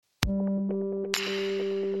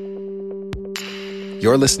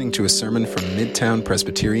You're listening to a sermon from Midtown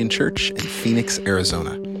Presbyterian Church in Phoenix,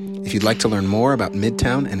 Arizona. If you'd like to learn more about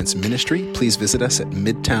Midtown and its ministry, please visit us at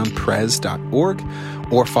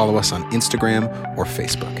midtownpres.org or follow us on Instagram or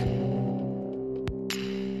Facebook.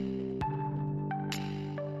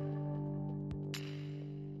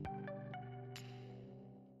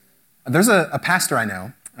 There's a pastor I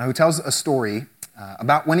know who tells a story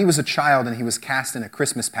about when he was a child and he was cast in a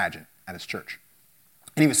Christmas pageant at his church.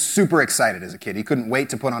 And he was super excited as a kid. He couldn't wait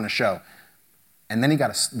to put on a show. And then he got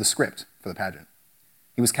the script for the pageant.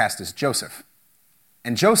 He was cast as Joseph.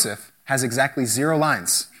 And Joseph has exactly 0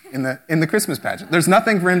 lines in the Christmas pageant. There's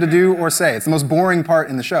nothing for him to do or say. It's the most boring part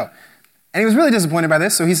in the show. And he was really disappointed by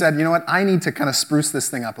this, so he said, you know what, I need to kind of spruce this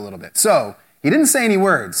thing up a little bit. So he didn't say any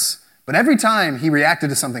words, but every time he reacted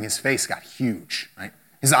to something, his face got huge, right?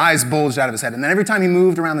 His eyes bulged out of his head. And then every time he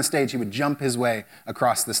moved around the stage, he would jump his way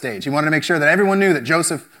across the stage. He wanted to make sure that everyone knew that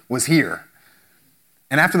Joseph was here.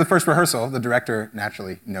 And after the first rehearsal, the director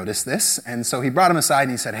naturally noticed this. And so he brought him aside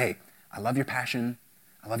and he said, hey, I love your passion.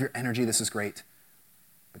 I love your energy. This is great.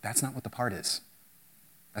 But that's not what the part is.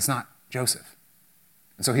 That's not Joseph.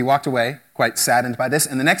 And so he walked away, quite saddened by this.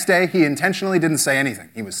 And the next day, he intentionally didn't say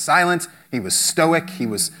anything. He was silent. He was stoic. He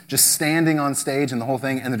was just standing on stage and the whole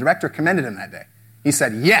thing. And the director commended him that day. He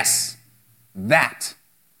said, yes, that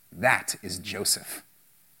is Joseph.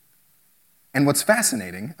 And what's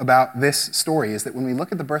fascinating about this story is that when we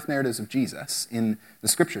look at the birth narratives of Jesus in the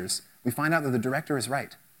scriptures, we find out that the director is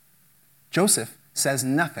right. Joseph says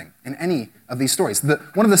nothing in any of these stories.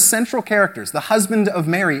 One of the central characters, the husband of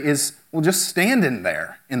Mary, is, just standing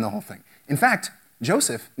there in the whole thing. In fact,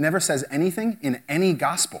 Joseph never says anything in any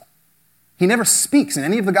gospel. He never speaks in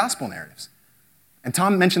any of the gospel narratives. And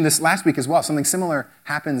Tom mentioned this last week as well. Something similar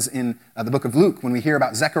happens in the book of Luke when we hear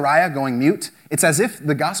about Zechariah going mute. It's as if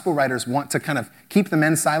the gospel writers want to kind of keep the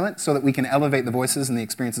men silent so that we can elevate the voices and the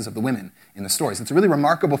experiences of the women in the stories. It's a really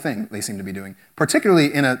remarkable thing they seem to be doing,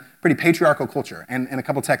 particularly in a pretty patriarchal culture and a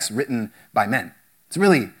couple texts written by men. It's a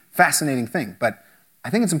really fascinating thing. But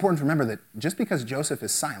I think it's important to remember that just because Joseph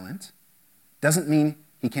is silent doesn't mean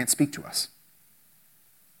he can't speak to us.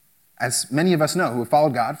 As many of us know who have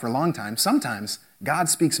followed God for a long time, sometimes God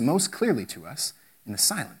speaks most clearly to us in the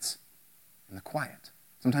silence, in the quiet.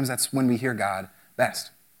 Sometimes that's when we hear God best.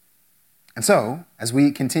 And so, as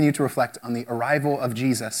we continue to reflect on the arrival of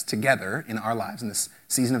Jesus together in our lives in this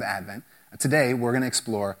season of Advent, today we're going to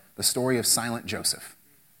explore the story of silent Joseph,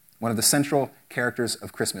 one of the central characters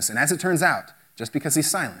of Christmas. And as it turns out, just because he's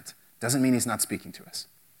silent doesn't mean he's not speaking to us.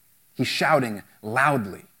 He's shouting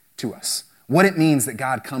loudly to us what it means that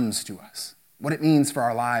God comes to us, what it means for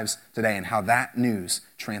our lives today, and how that news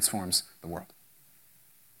transforms the world.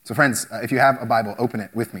 So friends, if you have a Bible, open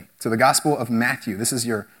it with me to the Gospel of Matthew. This is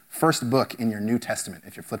your first book in your New Testament.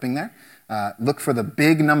 If you're flipping there, look for the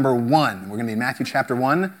big number 1. We're going to be in Matthew chapter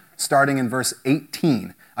 1, starting in verse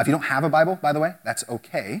 18. If you don't have a Bible, by the way, that's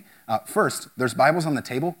okay. First, there's Bibles on the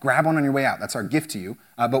table. Grab one on your way out. That's our gift to you.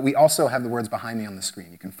 But we also have the words behind me on the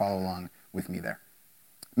screen. You can follow along with me there.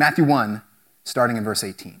 Matthew 1, starting in verse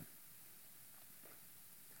 18.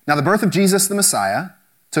 Now the birth of Jesus the Messiah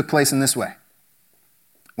took place in this way.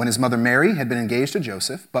 When his mother Mary had been engaged to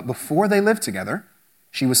Joseph, but before they lived together,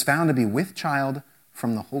 she was found to be with child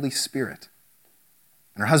from the Holy Spirit.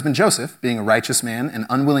 And her husband Joseph, being a righteous man and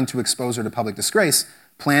unwilling to expose her to public disgrace,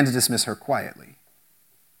 planned to dismiss her quietly.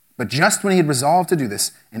 But just when he had resolved to do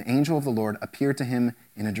this, an angel of the Lord appeared to him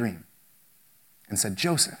in a dream and said,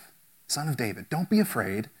 Joseph, son of David, don't be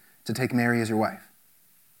afraid to take Mary as your wife,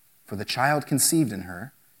 for the child conceived in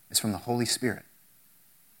her is from the Holy Spirit.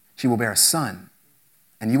 She will bear a son,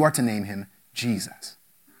 and you are to name him Jesus,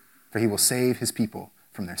 for he will save his people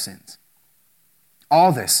from their sins.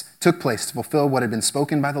 All this took place to fulfill what had been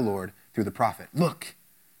spoken by the Lord through the prophet. Look,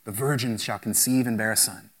 the virgin shall conceive and bear a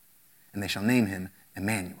son, and they shall name him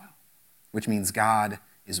Emmanuel, which means God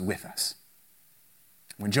is with us.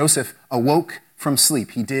 When Joseph awoke from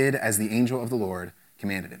sleep, he did as the angel of the Lord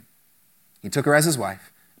commanded him. He took her as his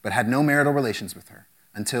wife, but had no marital relations with her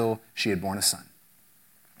until she had borne a son,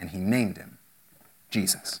 and he named him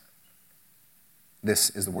Jesus. This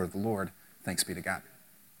is the word of the Lord. Thanks be to God.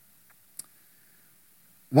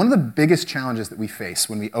 One of the biggest challenges that we face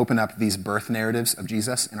when we open up these birth narratives of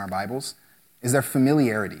Jesus in our Bibles is their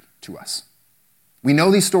familiarity to us. We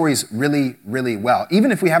know these stories really, really well.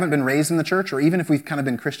 Even if we haven't been raised in the church, or even if we've kind of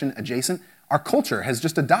been Christian adjacent, our culture has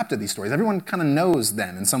just adopted these stories. Everyone kind of knows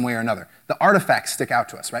them in some way or another. The artifacts stick out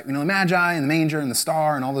to us, right? We know the Magi and the manger and the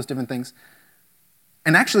star and all those different things.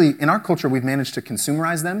 And actually, in our culture, we've managed to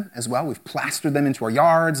consumerize them as well. We've plastered them into our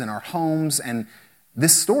yards and our homes, and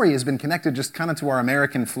this story has been connected just kind of to our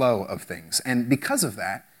American flow of things. And because of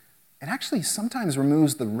that, it actually sometimes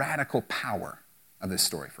removes the radical power of this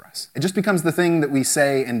story for us. It just becomes the thing that we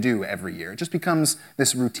say and do every year. It just becomes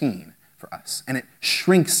this routine for us. And it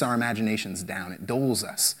shrinks our imaginations down. It dulls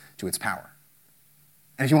us to its power.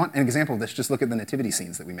 And if you want an example of this, just look at the nativity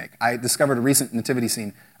scenes that we make. I discovered a recent nativity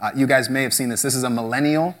scene. You guys may have seen this. This is a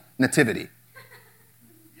millennial nativity.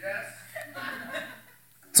 Yes.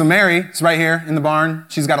 So Mary is right here in the barn.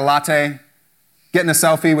 She's got a latte, getting a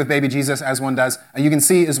selfie with baby Jesus, as one does. You can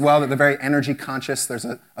see as well that they're very energy conscious. There's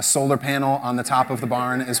a solar panel on the top of the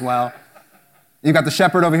barn as well. You've got the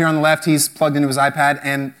shepherd over here on the left. He's plugged into his iPad,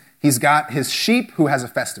 and he's got his sheep, who has a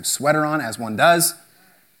festive sweater on, as one does.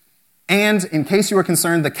 And in case you were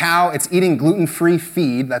concerned, the cow, it's eating gluten-free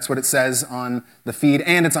feed. That's what it says on the feed,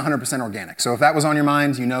 and it's 100% organic. So if that was on your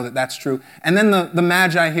mind, you know that that's true. And then the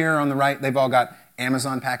magi here on the right, they've all got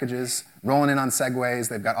Amazon packages, rolling in on Segways.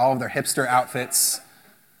 They've got all of their hipster outfits.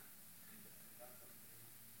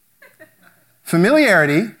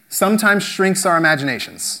 Familiarity sometimes shrinks our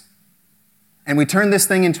imaginations. And we turn this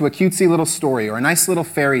thing into a cutesy little story or a nice little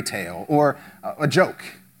fairy tale or a joke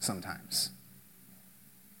sometimes.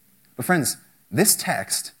 But friends, this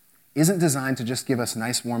text isn't designed to just give us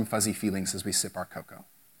nice, warm, fuzzy feelings as we sip our cocoa.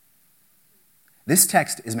 This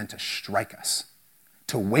text is meant to strike us,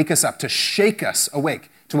 to wake us up, to shake us awake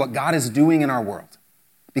to what God is doing in our world,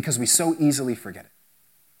 because we so easily forget it.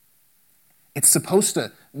 It's supposed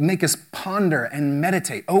to make us ponder and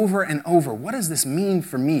meditate over and over. What does this mean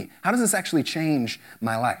for me? How does this actually change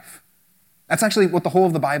my life? That's actually what the whole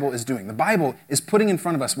of the Bible is doing. The Bible is putting in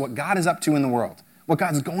front of us what God is up to in the world, what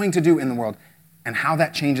God's going to do in the world, and how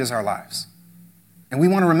that changes our lives. And we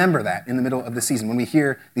want to remember that in the middle of the season when we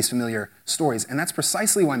hear these familiar stories. And that's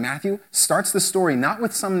precisely why Matthew starts the story not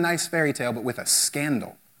with some nice fairy tale, but with a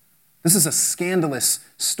scandal. This is a scandalous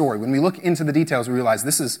story. When we look into the details, we realize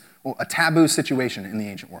this is a taboo situation in the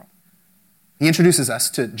ancient world. He introduces us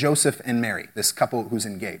to Joseph and Mary, this couple who's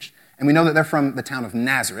engaged. And we know that they're from the town of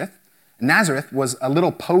Nazareth. Nazareth was a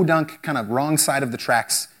little podunk, kind of wrong side of the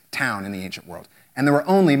tracks town in the ancient world. And there were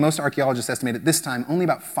only, most archaeologists estimate at this time, only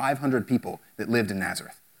about 500 people that lived in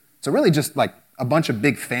Nazareth. So really just like a bunch of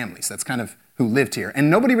big families. That's kind of who lived here. And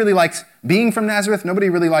nobody really liked being from Nazareth. Nobody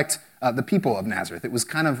really liked the people of Nazareth. It was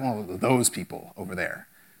kind of those people over there.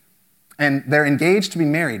 And they're engaged to be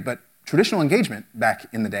married, but traditional engagement back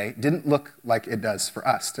in the day didn't look like it does for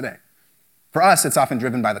us today. For us, it's often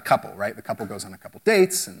driven by the couple, right? The couple goes on a couple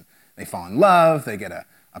dates, and they fall in love. They get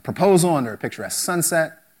a proposal under a picturesque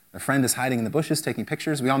sunset. Their friend is hiding in the bushes taking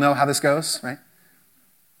pictures. We all know how this goes, right?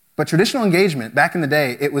 But traditional engagement, back in the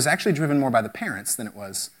day, it was actually driven more by the parents than it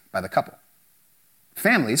was by the couple.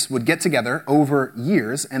 Families would get together over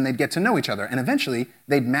years, and they'd get to know each other, and eventually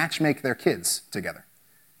they'd matchmake their kids together.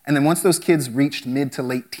 And then once those kids reached mid to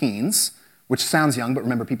late teens, which sounds young, but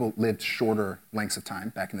remember, people lived shorter lengths of time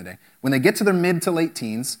back in the day. When they get to their mid to late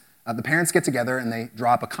teens, the parents get together and they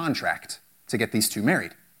draw up a contract to get these two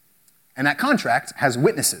married. And that contract has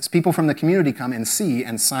witnesses. People from the community come and see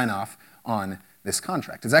and sign off on this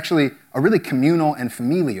contract. It's actually a really communal and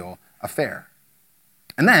familial affair.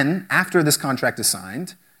 And then, after this contract is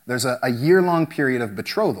signed, there's a year-long period of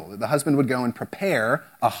betrothal that the husband would go and prepare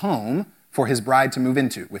a home for his bride to move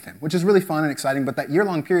into with him, which is really fun and exciting, but that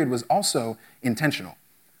year-long period was also intentional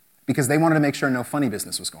because they wanted to make sure no funny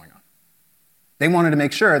business was going on. They wanted to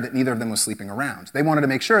make sure that neither of them was sleeping around. They wanted to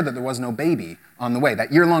make sure that there was no baby on the way.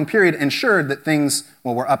 That year-long period ensured that things,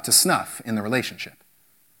 were up to snuff in the relationship.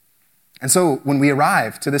 And so when we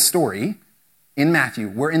arrive to this story in Matthew,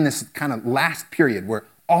 we're in this kind of last period where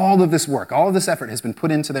all of this work, all of this effort has been put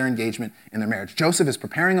into their engagement and their marriage. Joseph is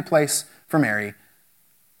preparing a place for Mary,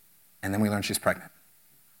 and then we learn she's pregnant.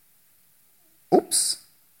 Oops.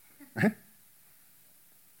 Right?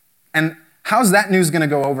 And how's that news going to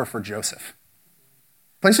go over for Joseph?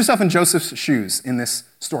 Place yourself in Joseph's shoes in this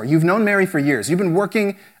story. You've known Mary for years. You've been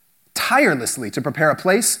working tirelessly to prepare a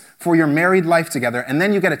place for your married life together, and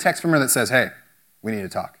then you get a text from her that says, hey, we need to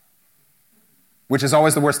talk. Which is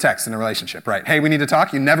always the worst text in a relationship, right? Hey, we need to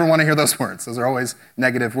talk. You never want to hear those words. Those are always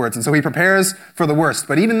negative words. And so he prepares for the worst.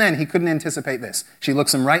 But even then, he couldn't anticipate this. She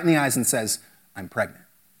looks him right in the eyes and says, I'm pregnant.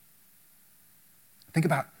 Think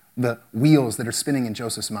about the wheels that are spinning in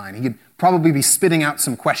Joseph's mind. He could probably be spitting out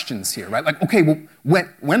some questions here, right? Like, okay, well,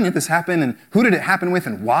 when did this happen? And who did it happen with?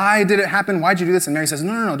 And why did it happen? Why'd you do this? And Mary says,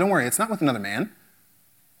 no, don't worry. It's not with another man.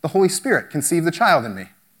 The Holy Spirit conceived the child in me.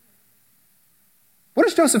 What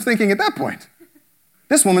is Joseph thinking at that point?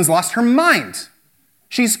 This woman's lost her mind.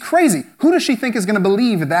 She's crazy. Who does she think is going to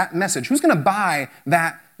believe that message? Who's going to buy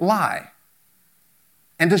that lie?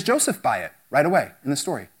 And does Joseph buy it right away in the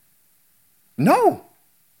story? No,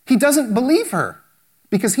 he doesn't believe her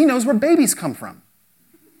because he knows where babies come from,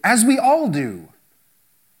 as we all do.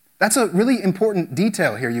 That's a really important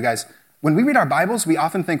detail here, you guys. When we read our Bibles, we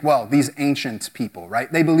often think, well, these ancient people,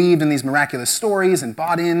 right? They believed in these miraculous stories and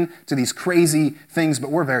bought in to these crazy things,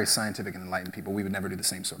 but we're very scientific and enlightened people. We would never do the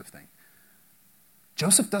same sort of thing.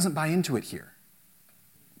 Joseph doesn't buy into it here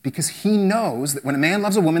because he knows that when a man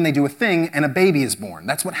loves a woman, they do a thing and a baby is born.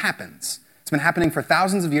 That's what happens. It's been happening for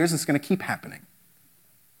thousands of years. It's going to keep happening.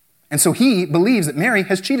 And so he believes that Mary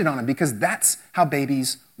has cheated on him because that's how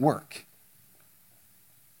babies work.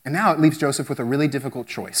 And now it leaves Joseph with a really difficult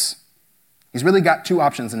choice. He's really got two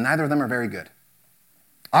options, and neither of them are very good.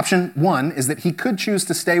 Option one is that he could choose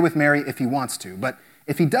to stay with Mary if he wants to, but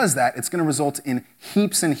if he does that, it's going to result in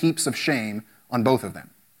heaps and heaps of shame on both of them,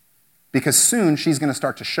 because soon she's going to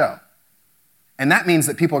start to show. And that means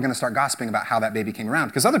that people are going to start gossiping about how that baby came around,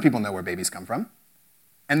 because other people know where babies come from.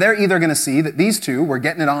 And they're either going to see that these two were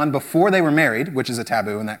getting it on before they were married, which is a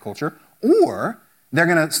taboo in that culture, or they're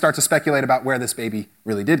going to start to speculate about where this baby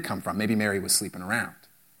really did come from. Maybe Mary was sleeping around.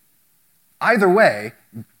 Either way,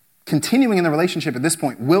 continuing in the relationship at this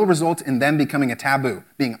point will result in them becoming a taboo,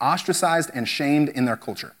 being ostracized and shamed in their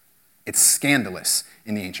culture. It's scandalous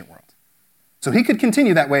in the ancient world. So he could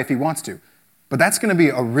continue that way if he wants to, but that's going to be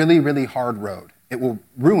a really, really hard road. It will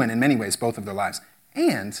ruin, in many ways, both of their lives.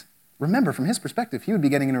 And remember, from his perspective, he would be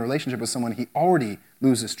getting in a relationship with someone he already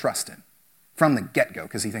loses trust in from the get-go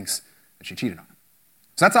because he thinks that she cheated on him.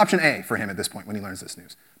 So that's option A for him at this point when he learns this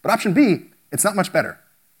news. But option B, it's not much better.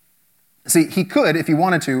 See, he could, if he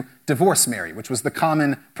wanted to, divorce Mary, which was the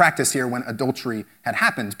common practice here when adultery had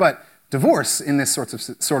happened. But divorce in this sort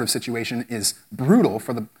of situation is brutal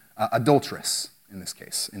for the adulteress in this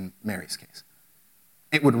case, in Mary's case.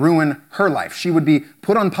 It would ruin her life. She would be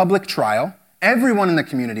put on public trial. Everyone in the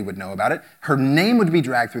community would know about it. Her name would be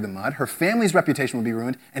dragged through the mud. Her family's reputation would be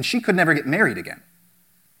ruined, and she could never get married again.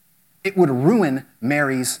 It would ruin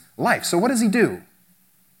Mary's life. So what does he do?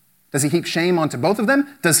 Does he heap shame onto both of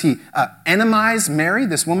them? Does he enemize Mary,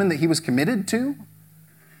 this woman that he was committed to?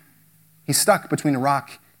 He's stuck between a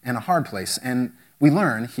rock and a hard place, and we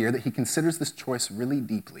learn here that he considers this choice really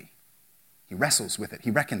deeply. He wrestles with it.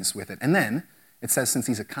 He reckons with it. And then it says, since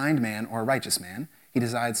he's a kind man or a righteous man, he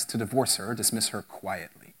decides to divorce her, dismiss her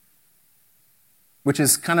quietly, which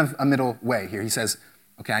is kind of a middle way here. He says,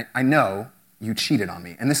 okay, I know you cheated on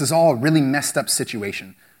me, and this is all a really messed up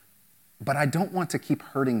situation, but I don't want to keep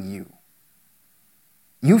hurting you.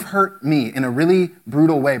 You've hurt me in a really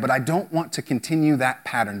brutal way, but I don't want to continue that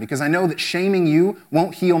pattern because I know that shaming you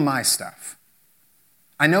won't heal my stuff.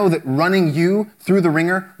 I know that running you through the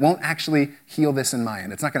ringer won't actually heal this in my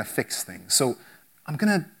end. It's not going to fix things. So I'm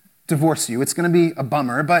going to divorce you. It's going to be a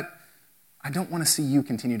bummer, but I don't want to see you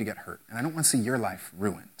continue to get hurt, and I don't want to see your life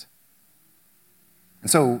ruined. And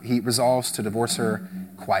so he resolves to divorce her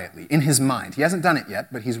quietly, in his mind. He hasn't done it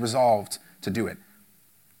yet, but he's resolved to do it.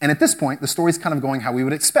 And at this point, the story's kind of going how we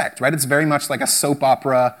would expect, right? It's very much like a soap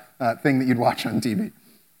opera thing that you'd watch on TV.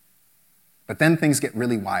 But then things get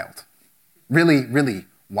really wild. Really, really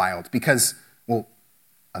wild because, well,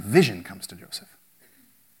 a vision comes to Joseph.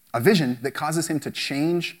 A vision that causes him to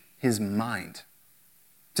change his mind.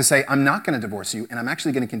 To say, I'm not going to divorce you, and I'm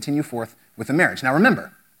actually going to continue forth with the marriage. Now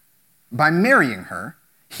remember, by marrying her,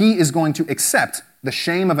 he is going to accept the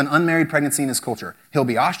shame of an unmarried pregnancy in his culture. He'll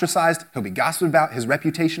be ostracized, he'll be gossiped about, his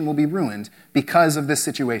reputation will be ruined because of this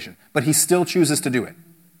situation. But he still chooses to do it.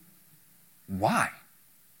 Why?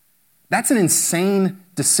 That's an insane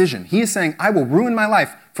decision. He is saying, I will ruin my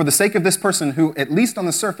life for the sake of this person who, at least on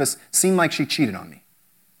the surface, seemed like she cheated on me.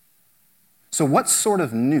 So what sort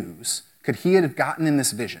of news could he have gotten in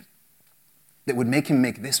this vision that would make him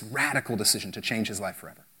make this radical decision to change his life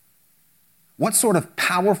forever? What sort of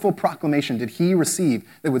powerful proclamation did he receive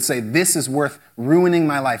that would say, this is worth ruining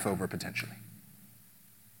my life over potentially?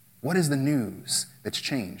 What is the news that's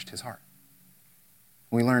changed his heart?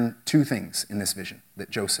 We learn two things in this vision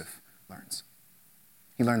that Joseph learns.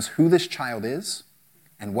 He learns who this child is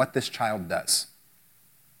and what this child does.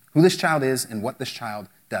 Who this child is and what this child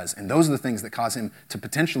does. And those are the things that cause him to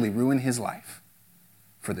potentially ruin his life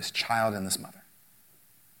for this child and this mother.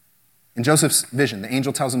 In Joseph's vision, the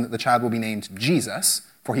angel tells him that the child will be named Jesus,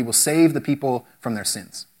 for he will save the people from their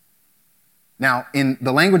sins. Now, in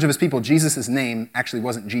the language of his people, Jesus' name actually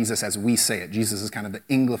wasn't Jesus as we say it. Jesus is kind of the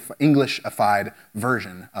Englishified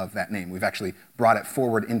version of that name. We've actually brought it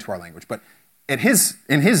forward into our language. But in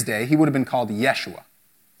his day, he would have been called Yeshua.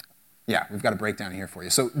 Yeah, we've got a breakdown here for you.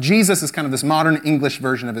 So Jesus is kind of this modern English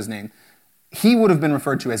version of his name. He would have been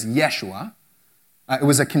referred to as Yeshua, It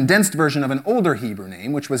was a condensed version of an older Hebrew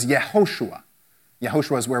name, which was Yehoshua.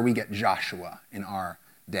 Yehoshua is where we get Joshua in our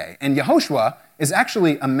day. And Yehoshua is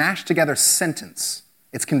actually a mashed together sentence.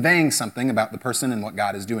 It's conveying something about the person and what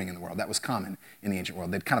God is doing in the world. That was common in the ancient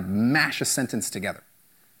world. They'd kind of mash a sentence together.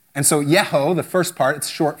 And so Yeho, the first part, it's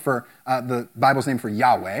short for the Bible's name for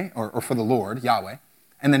Yahweh, or for the Lord, Yahweh.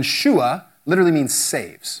 And then Shua literally means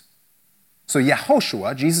saves. So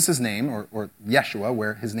Yehoshua, Jesus' name, or Yeshua,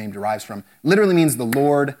 where his name derives from, literally means the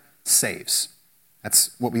Lord saves.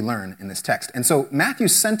 That's what we learn in this text. And so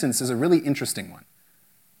Matthew's sentence is a really interesting one.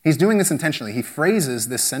 He's doing this intentionally. He phrases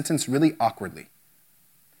this sentence really awkwardly.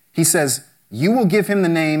 He says, you will give him the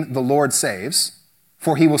name the Lord saves,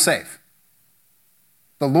 for he will save.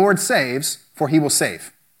 The Lord saves, for he will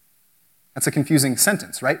save. That's a confusing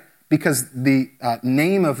sentence, right? Because the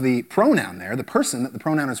name of the pronoun there, the person that the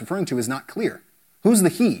pronoun is referring to, is not clear. Who's the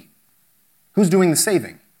he? Who's doing the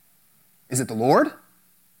saving? Is it the Lord?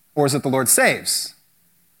 Or is it the Lord saves?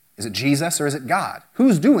 Is it Jesus or is it God?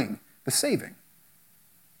 Who's doing the saving?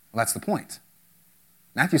 Well, that's the point.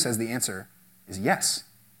 Matthew says the answer is yes.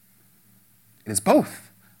 It is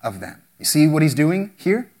both of them. You see what he's doing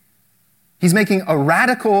here? He's making a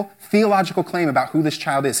radical theological claim about who this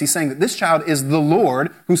child is. He's saying that this child is the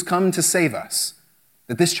Lord who's come to save us,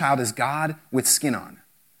 that this child is God with skin on.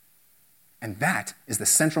 And that is the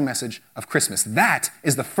central message of Christmas. That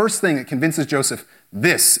is the first thing that convinces Joseph,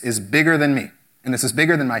 this is bigger than me. And this is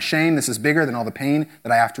bigger than my shame. This is bigger than all the pain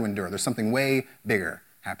that I have to endure. There's something way bigger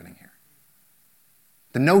happening here.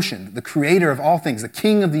 The notion that the creator of all things, the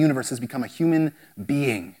king of the universe, has become a human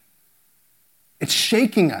being. It's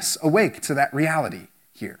shaking us awake to that reality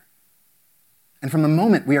here. And from the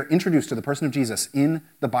moment we are introduced to the person of Jesus in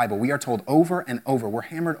the Bible, we are told over and over, we're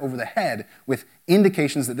hammered over the head with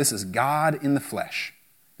indications that this is God in the flesh,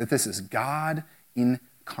 that this is God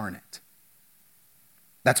incarnate.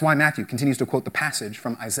 That's why Matthew continues to quote the passage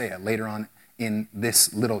from Isaiah later on in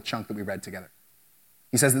this little chunk that we read together.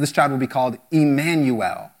 He says that this child will be called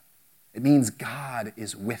Emmanuel. It means God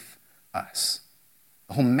is with us.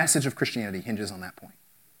 The whole message of Christianity hinges on that point.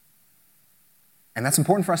 And that's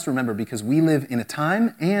important for us to remember because we live in a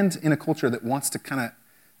time and in a culture that wants to kind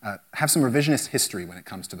of have some revisionist history when it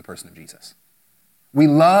comes to the person of Jesus. We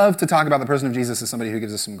love to talk about the person of Jesus as somebody who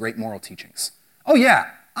gives us some great moral teachings. Oh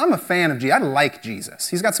yeah, I'm a fan of Jesus. I like Jesus.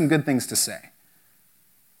 He's got some good things to say.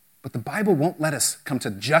 But the Bible won't let us come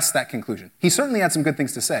to just that conclusion. He certainly had some good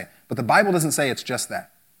things to say, but the Bible doesn't say it's just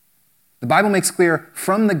that. The Bible makes clear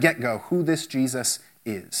from the get-go who this Jesus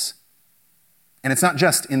is. And it's not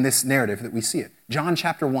just in this narrative that we see it. John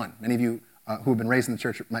chapter 1, many of you who have been raised in the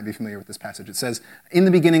church might be familiar with this passage. It says, in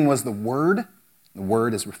the beginning was the Word. The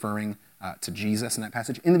Word is referring to Jesus in that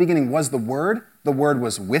passage. In the beginning was the Word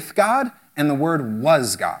was with God, and the Word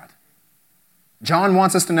was God. John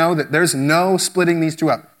wants us to know that there's no splitting these two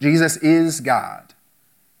up. Jesus is God.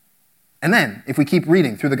 And then, if we keep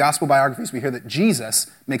reading through the gospel biographies, we hear that Jesus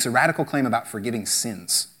makes a radical claim about forgiving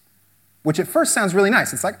sins, which at first sounds really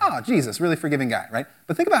nice. It's like, oh, Jesus, really forgiving guy, right?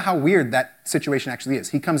 But think about how weird that situation actually is.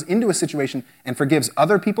 He comes into a situation and forgives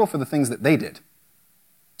other people for the things that they did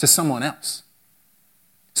to someone else.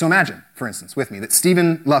 So imagine, for instance, with me, that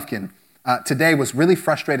Stephen Lufkin today was really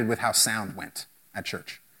frustrated with how sound went at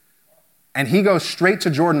church. And he goes straight to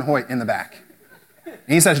Jordan Hoyt in the back. And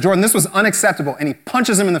he says, Jordan, this was unacceptable. And he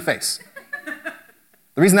punches him in the face.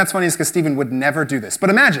 The reason that's funny is because Stephen would never do this. But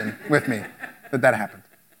imagine with me that happened.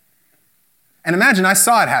 And imagine I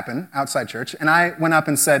saw it happen outside church, and I went up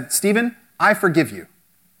and said, Stephen, I forgive you.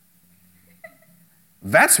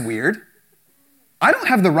 That's weird. I don't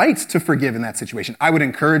have the right to forgive in that situation. I would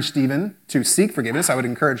encourage Stephen to seek forgiveness. I would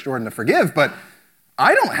encourage Jordan to forgive, but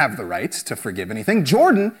I don't have the right to forgive anything.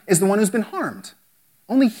 Jordan is the one who's been harmed.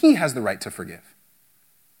 Only he has the right to forgive.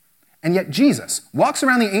 And yet Jesus walks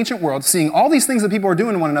around the ancient world seeing all these things that people are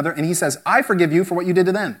doing to one another, and he says, I forgive you for what you did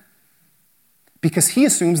to them. Because he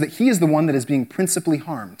assumes that he is the one that is being principally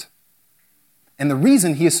harmed. And the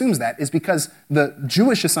reason he assumes that is because the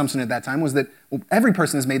Jewish assumption at that time was that every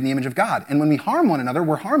person is made in the image of God. And when we harm one another,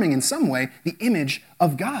 we're harming in some way the image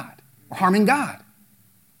of God. We're harming God.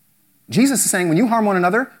 Jesus is saying when you harm one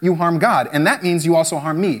another, you harm God. And that means you also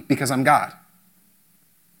harm me because I'm God.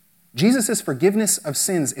 Jesus' forgiveness of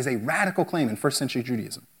sins is a radical claim in first century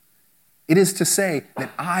Judaism. It is to say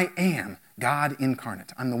that I am God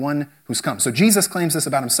incarnate. I'm the one who's come. So Jesus claims this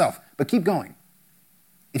about himself, but keep going.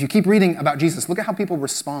 If you keep reading about Jesus, look at how people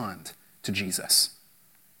respond to Jesus.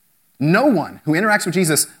 No one who interacts with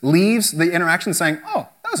Jesus leaves the interaction saying, oh,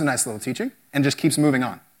 that was a nice little teaching, and just keeps moving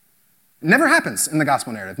on. It never happens in the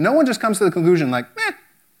gospel narrative. No one just comes to the conclusion like,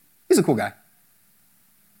 he's a cool guy.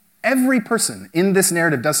 Every person in this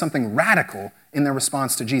narrative does something radical in their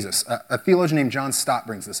response to Jesus. A theologian named John Stott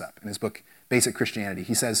brings this up in his book, Basic Christianity.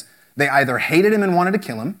 He says, they either hated him and wanted to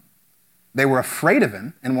kill him, they were afraid of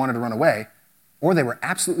him and wanted to run away, or they were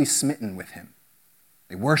absolutely smitten with him.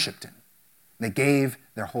 They worshiped him. They gave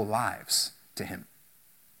their whole lives to him.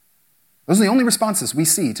 Those are the only responses we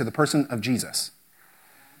see to the person of Jesus.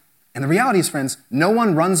 And the reality is, friends, no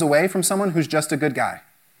one runs away from someone who's just a good guy.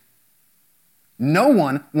 No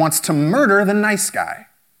one wants to murder the nice guy.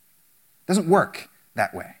 It doesn't work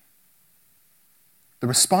that way. The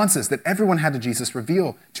responses that everyone had to Jesus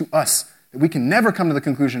reveal to us that we can never come to the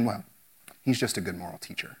conclusion, well, he's just a good moral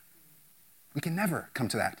teacher. We can never come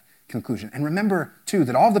to that conclusion. And remember, too,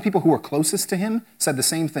 that all of the people who were closest to him said the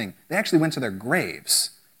same thing. They actually went to their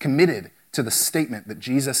graves, committed to the statement that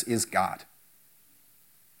Jesus is God.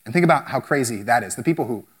 And think about how crazy that is. The people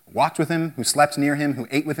who walked with him, who slept near him, who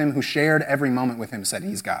ate with him, who shared every moment with him said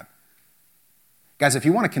he's God. Guys, if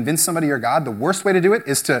you want to convince somebody you're God, the worst way to do it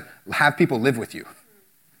is to have people live with you.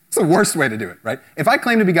 It's the worst way to do it, right? If I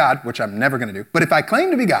claim to be God, which I'm never going to do, but if I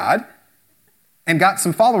claim to be God and got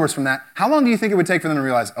some followers from that, how long do you think it would take for them to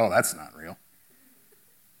realize, oh, that's not real?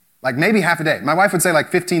 Like maybe half a day. My wife would say like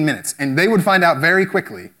 15 minutes, and they would find out very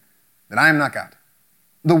quickly that I am not God.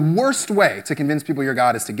 The worst way to convince people you're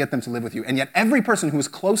God is to get them to live with you. And yet every person who was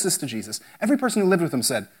closest to Jesus, every person who lived with him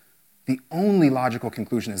said, the only logical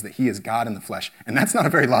conclusion is that he is God in the flesh. And that's not a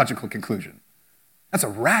very logical conclusion. That's a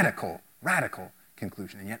radical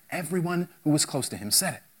conclusion. And yet everyone who was close to him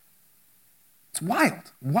said it. It's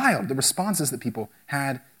wild, the responses that people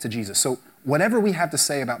had to Jesus. So whatever we have to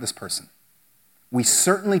say about this person, we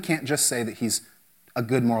certainly can't just say that he's a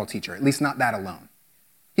good moral teacher, at least not that alone.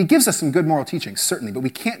 He gives us some good moral teaching, certainly, but we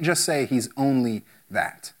can't just say he's only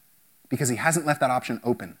that, because he hasn't left that option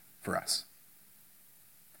open for us.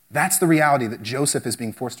 That's the reality that Joseph is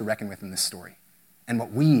being forced to reckon with in this story, and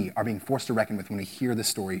what we are being forced to reckon with when we hear this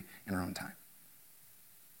story in our own time.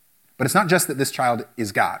 But it's not just that this child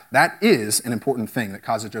is God. That is an important thing that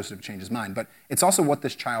causes Joseph to change his mind, but it's also what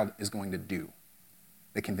this child is going to do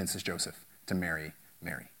that convinces Joseph to marry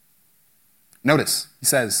Mary. Notice, he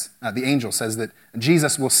says, the angel says that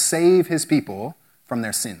Jesus will save his people from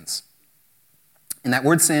their sins. And that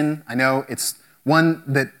word sin, I know it's one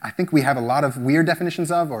that I think we have a lot of weird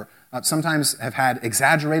definitions of, or sometimes have had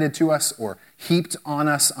exaggerated to us or heaped on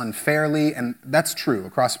us unfairly, and that's true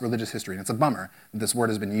across religious history, and it's a bummer that this word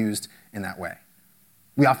has been used in that way.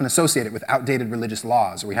 We often associate it with outdated religious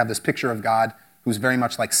laws, or we have this picture of God who's very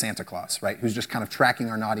much like Santa Claus, right? Who's just kind of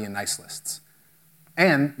tracking our naughty and nice lists.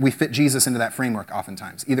 And we fit Jesus into that framework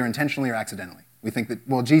oftentimes, either intentionally or accidentally. We think that,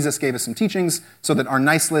 well, Jesus gave us some teachings so that our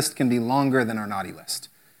nice list can be longer than our naughty list,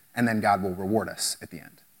 and then God will reward us at the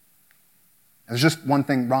end. There's just one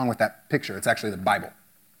thing wrong with that picture. It's actually the Bible.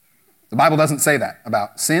 The Bible doesn't say that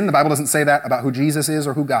about sin. The Bible doesn't say that about who Jesus is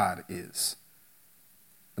or who God is.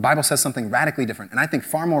 The Bible says something radically different, and I think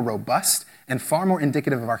far more robust and far more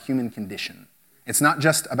indicative of our human condition. It's not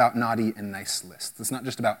just about naughty and nice lists. It's not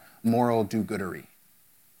just about moral do-goodery.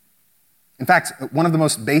 In fact, one of the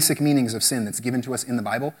most basic meanings of sin that's given to us in the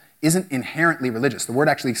Bible isn't inherently religious. The word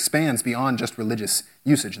actually expands beyond just religious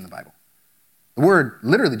usage in the Bible. The word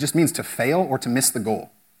literally just means to fail or to miss the goal.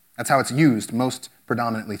 That's how it's used most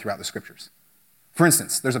predominantly throughout the scriptures. For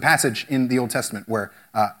instance, there's a passage in the Old Testament where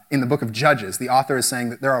in the book of Judges, the author is saying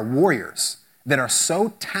that there are warriors that are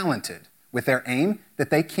so talented with their aim that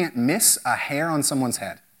they can't miss a hair on someone's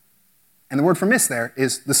head. And the word for miss there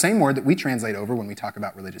is the same word that we translate over when we talk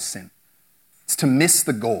about religious sin. It's to miss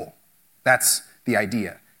the goal. That's the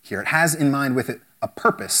idea here. It has in mind with it a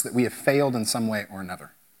purpose that we have failed in some way or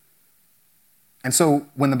another. And so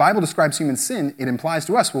when the Bible describes human sin, it implies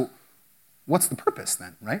to us, well, what's the purpose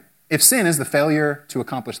then, right? If sin is the failure to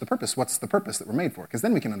accomplish the purpose, what's the purpose that we're made for? Because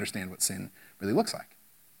then we can understand what sin really looks like.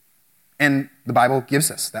 And the Bible gives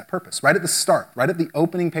us that purpose. Right at the start, right at the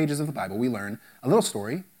opening pages of the Bible, we learn a little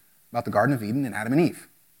story about the Garden of Eden and Adam and Eve.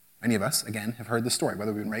 Many of us, again, have heard the story,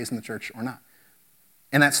 whether we've been raised in the church or not.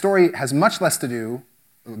 And that story has much less to do,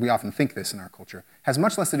 we often think this in our culture, has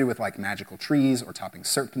much less to do with like magical trees or topping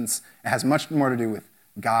serpents. It has much more to do with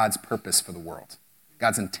God's purpose for the world,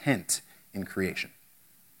 God's intent in creation.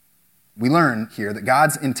 We learn here that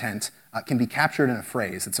God's intent can be captured in a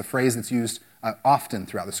phrase. It's a phrase that's used often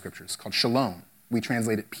throughout the scriptures called shalom. We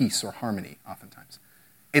translate it peace or harmony oftentimes.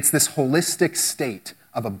 It's this holistic state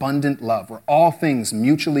of abundant love where all things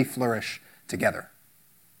mutually flourish together.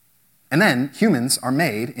 And then humans are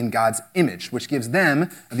made in God's image, which gives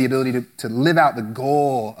them the ability to live out the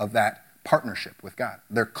goal of that partnership with God.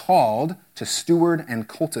 They're called to steward and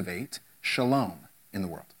cultivate shalom in the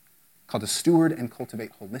world. called to steward and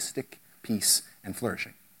cultivate holistic peace and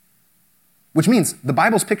flourishing. Which means the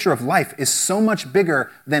Bible's picture of life is so much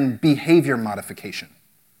bigger than behavior modification.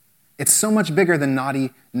 It's so much bigger than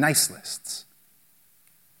naughty, nice lists.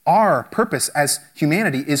 Our purpose as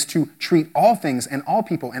humanity is to treat all things and all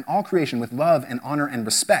people and all creation with love and honor and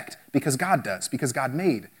respect because God does, because God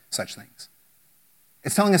made such things.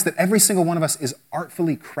 It's telling us that every single one of us is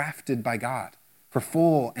artfully crafted by God for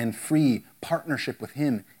full and free partnership with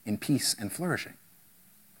Him in peace and flourishing.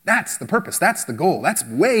 That's the purpose. That's the goal. That's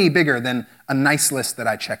way bigger than a nice list that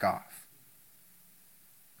I check off.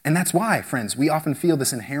 And that's why, friends, we often feel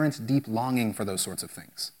this inherent deep longing for those sorts of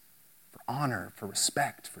things. For honor, for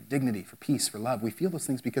respect, for dignity, for peace, for love. We feel those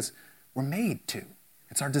things because we're made to.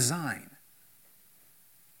 It's our design.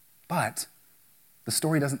 But the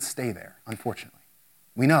story doesn't stay there, unfortunately.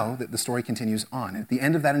 We know that the story continues on. And at the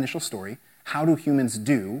end of that initial story, how do humans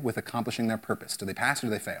do with accomplishing their purpose? Do they pass or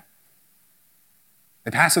do they fail? They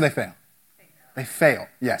pass or they fail? They fail.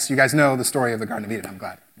 Yes, you guys know the story of the Garden of Eden. I'm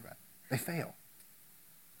glad. They fail.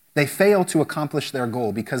 They fail to accomplish their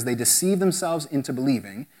goal because they deceive themselves into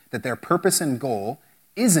believing that their purpose and goal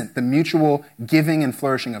isn't the mutual giving and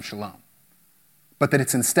flourishing of shalom, but that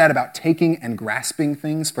it's instead about taking and grasping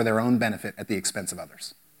things for their own benefit at the expense of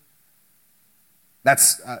others.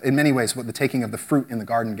 That's, in many ways, what the taking of the fruit in the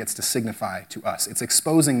garden gets to signify to us. It's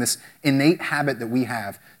exposing this innate habit that we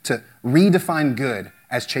have to redefine good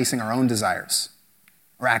as chasing our own desires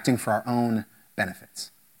or acting for our own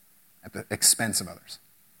benefits at the expense of others.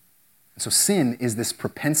 And so sin is this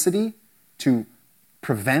propensity to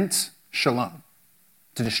prevent shalom,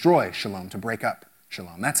 to destroy shalom, to break up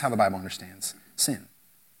shalom. That's how the Bible understands sin.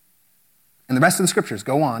 And the rest of the scriptures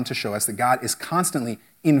go on to show us that God is constantly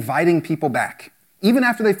inviting people back. Even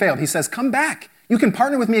after they failed, he says, come back. You can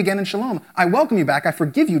partner with me again in shalom. I welcome you back. I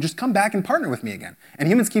forgive you. Just come back and partner with me again. And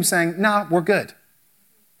humans keep saying, nah, we're good.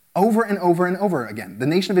 Over and over and over again. The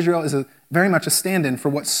nation of Israel is very much a stand-in for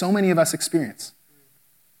what so many of us experience.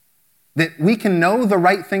 That we can know the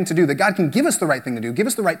right thing to do, that God can give us the right thing to do, give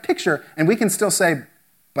us the right picture, and we can still say,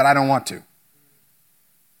 but I don't want to.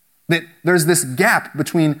 That there's this gap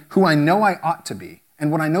between who I know I ought to be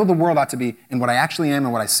and what I know the world ought to be and what I actually am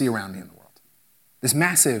and what I see around me in the world. This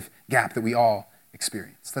massive gap that we all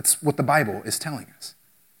experience. That's what the Bible is telling us.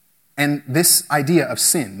 And this idea of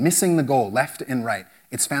sin, missing the goal left and right,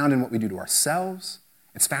 it's found in what we do to ourselves.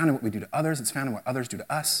 It's found in what we do to others. It's found in what others do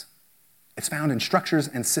to us. It's found in structures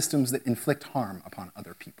and systems that inflict harm upon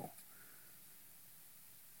other people.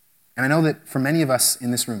 And I know that for many of us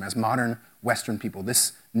in this room, as modern Western people,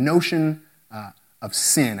 this notion of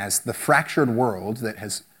sin as the fractured world that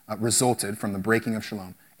has resulted from the breaking of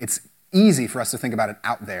shalom, it's easy for us to think about it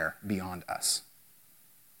out there beyond us.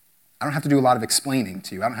 I don't have to do a lot of explaining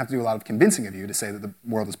to you. I don't have to do a lot of convincing of you to say that the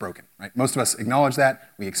world is broken, right? Most of us acknowledge that.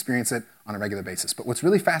 We experience it on a regular basis. But what's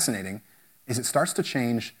really fascinating is it starts to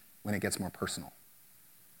change when it gets more personal.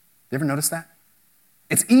 You ever notice that?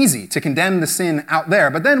 It's easy to condemn the sin out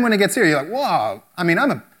there, but then when it gets here, you're like, whoa, I mean,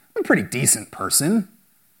 I'm a pretty decent person.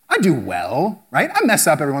 I do well, right? I mess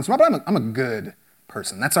up every once in a while, but I'm a good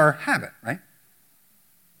person. That's our habit, right?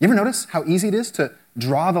 You ever notice how easy it is to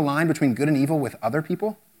draw the line between good and evil with other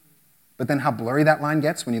people, but then how blurry that line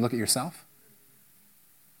gets when you look at yourself?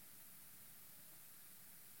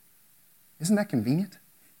 Isn't that convenient?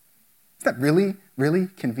 Is that really, really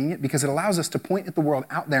convenient? Because it allows us to point at the world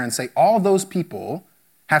out there and say, all those people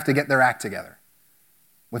have to get their act together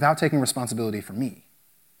without taking responsibility for me,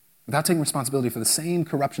 without taking responsibility for the same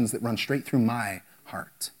corruptions that run straight through my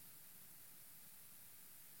heart.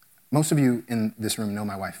 Most of you in this room know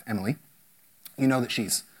my wife, Emily. You know that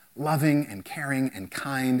she's loving and caring and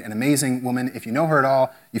kind and amazing woman. If you know her at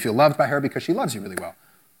all, you feel loved by her because she loves you really well.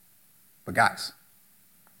 But guys,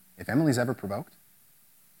 if Emily's ever provoked,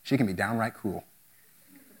 she can be downright cruel.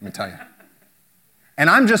 Let me tell you. And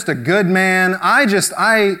I'm just a good man.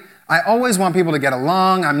 I always want people to get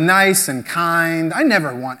along. I'm nice and kind. I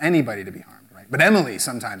never want anybody to be harmed, right? But Emily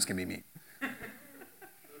sometimes can be mean.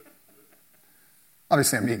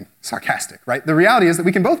 Obviously, I'm being sarcastic, right? The reality is that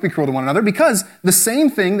we can both be cruel to one another because the same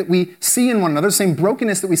thing that we see in one another, the same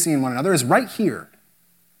brokenness that we see in one another is right here.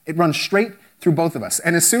 It runs straight through both of us.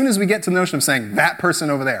 And as soon as we get to the notion of saying, that person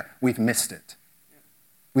over there, we've missed it.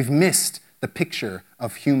 We've missed the picture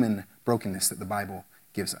of human brokenness that the Bible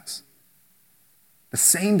gives us. The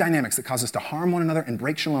same dynamics that cause us to harm one another and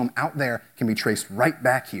break shalom out there can be traced right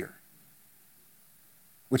back here.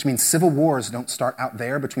 Which means civil wars don't start out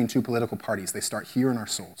there between two political parties. They start here in our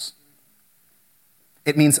souls.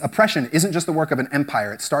 It means oppression isn't just the work of an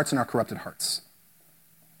empire. It starts in our corrupted hearts.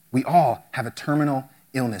 We all have a terminal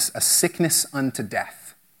illness, a sickness unto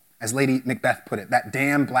death As Lady Macbeth put it, that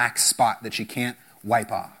damn black spot that she can't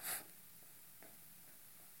wipe off.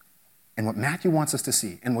 And what Matthew wants us to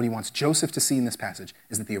see, and what he wants Joseph to see in this passage,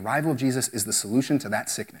 is that the arrival of Jesus is the solution to that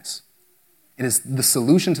sickness. It is the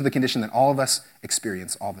solution to the condition that all of us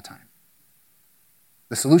experience all the time.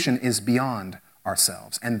 The solution is beyond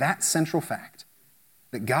ourselves. And that central fact,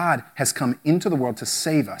 that God has come into the world to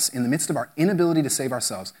save us in the midst of our inability to save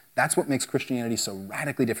ourselves, that's what makes Christianity so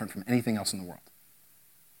radically different from anything else in the world.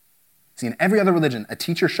 See, in every other religion, a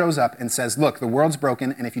teacher shows up and says, look, the world's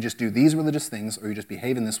broken, and if you just do these religious things or you just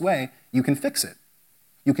behave in this way, you can fix it.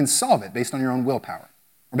 You can solve it based on your own willpower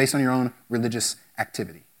or based on your own religious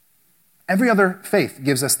activity. Every other faith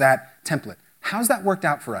gives us that template. How's that worked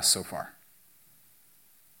out for us so far?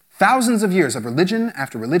 Thousands of years of religion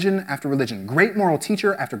after religion after religion. Great moral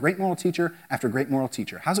teacher after great moral teacher after great moral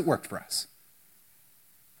teacher. How's it worked for us?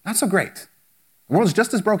 Not so great. The world's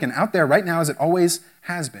just as broken out there right now as it always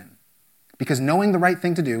has been. Because knowing the right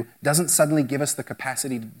thing to do doesn't suddenly give us the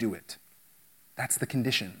capacity to do it. That's the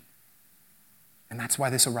condition. And that's why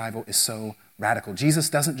this arrival is so radical. Jesus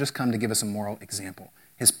doesn't just come to give us a moral example.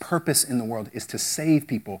 His purpose in the world is to save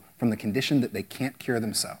people from the condition that they can't cure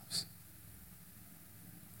themselves.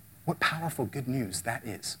 What powerful good news that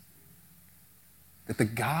is. That the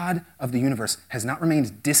God of the universe has not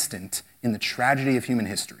remained distant in the tragedy of human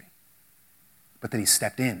history, but that he's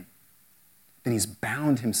stepped in, that he's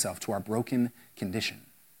bound himself to our broken condition,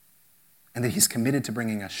 and that he's committed to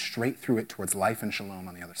bringing us straight through it towards life and shalom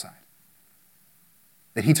on the other side.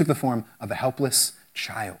 That he took the form of a helpless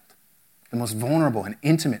child, the most vulnerable and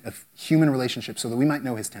intimate of human relationships, so that we might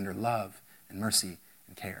know his tender love and mercy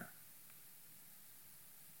and care.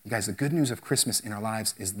 You guys, the good news of Christmas in our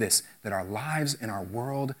lives is this, that our lives in our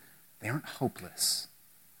world, they aren't hopeless.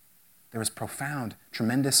 There is profound,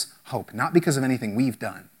 tremendous hope, not because of anything we've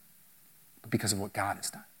done, but because of what God has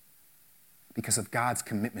done. Because of God's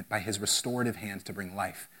commitment by his restorative hand to bring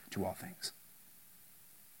life to all things.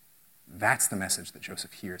 That's the message that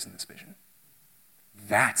Joseph hears in this vision.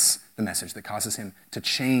 That's the message that causes him to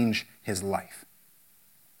change his life.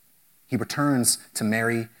 He returns to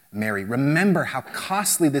Mary. Remember how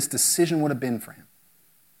costly this decision would have been for him.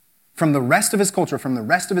 From the rest of his culture, from the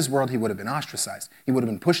rest of his world, he would have been ostracized. He would have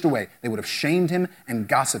been pushed away. They would have shamed him and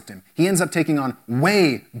gossiped him. He ends up taking on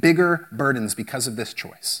way bigger burdens because of this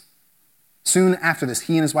choice. Soon after this,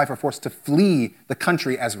 he and his wife are forced to flee the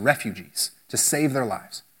country as refugees to save their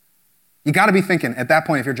lives. You got to be thinking at that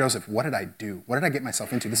point, if you're Joseph, what did I do? What did I get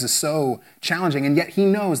myself into? This is so challenging. And yet he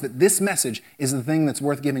knows that this message is the thing that's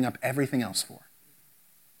worth giving up everything else for.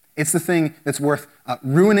 It's the thing that's worth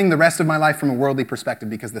ruining the rest of my life from a worldly perspective,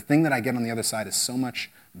 because the thing that I get on the other side is so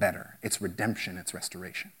much better. It's redemption, it's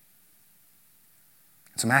restoration.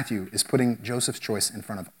 So Matthew is putting Joseph's choice in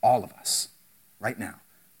front of all of us right now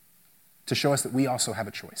to show us that we also have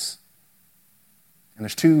a choice. And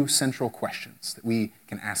there's two central questions that we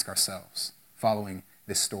can ask ourselves following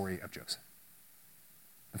this story of Joseph.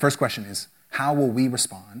 The first question is, how will we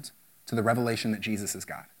respond to the revelation that Jesus is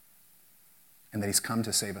God and that he's come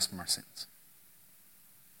to save us from our sins?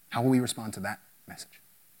 How will we respond to that message?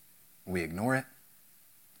 Will we ignore it?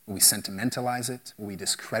 Will we sentimentalize it? Will we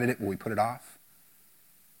discredit it? Will we put it off?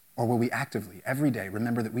 Or will we actively, every day,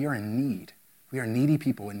 remember that we are in need? We are needy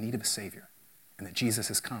people in need of a Savior, and that Jesus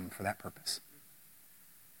has come for that purpose.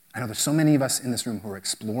 I know there's so many of us in this room who are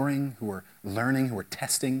exploring, who are learning, who are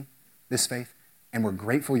testing this faith, and we're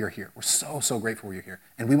grateful you're here. We're so grateful you're here.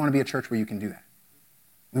 And we want to be a church where you can do that.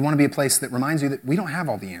 We want to be a place that reminds you that we don't have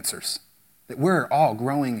all the answers, that we're all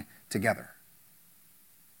growing together.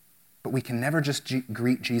 But we can never just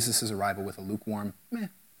greet Jesus' arrival with a lukewarm, meh.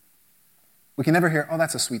 We can never hear, oh,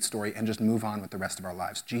 that's a sweet story, and just move on with the rest of our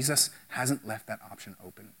lives. Jesus hasn't left that option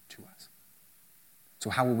open to us. So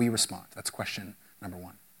how will we respond? That's question number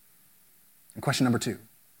one. And question number two,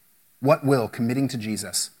 what will committing to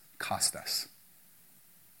Jesus cost us?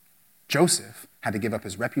 Joseph had to give up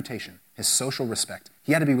his reputation, his social respect.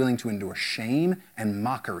 He had to be willing to endure shame and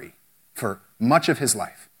mockery for much of his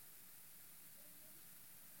life.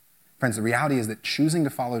 Friends, the reality is that choosing to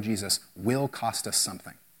follow Jesus will cost us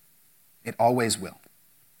something. It always will.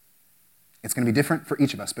 It's going to be different for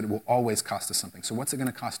each of us, but it will always cost us something. So what's it going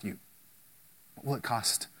to cost you? What will it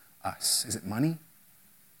cost us? Is it money?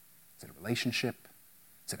 Is it a relationship?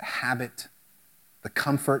 Is it a habit? The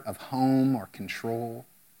comfort of home or control?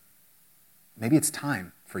 Maybe it's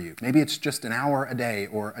time for you. Maybe it's just an hour a day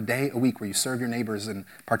or a day a week where you serve your neighbors and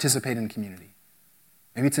participate in community.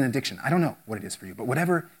 Maybe it's an addiction. I don't know what it is for you. But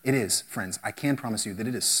whatever it is, friends, I can promise you that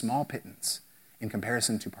it is small pittance in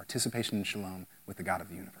comparison to participation in shalom with the God of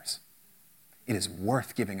the universe. It is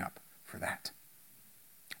worth giving up for that.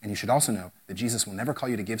 And you should also know that Jesus will never call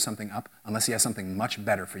you to give something up unless he has something much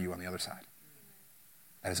better for you on the other side.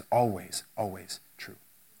 That is always, always true.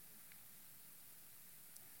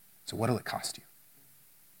 So what'll it cost you?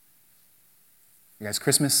 You guys,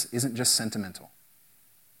 Christmas isn't just sentimental.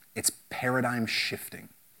 It's paradigm shifting.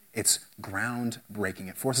 It's ground breaking.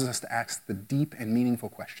 It forces us to ask the deep and meaningful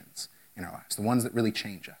questions in our lives, the ones that really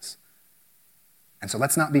change us. And so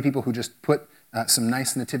let's not be people who just put some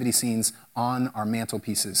nice nativity scenes on our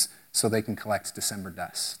mantelpieces so they can collect December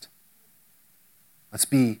dust. Let's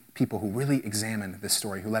be people who really examine this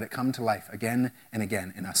story, who let it come to life again and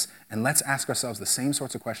again in us. And let's ask ourselves the same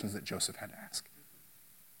sorts of questions that Joseph had to ask.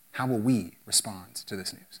 How will we respond to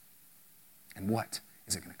this news? And what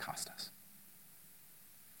is it going to cost us?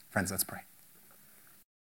 Friends, let's pray.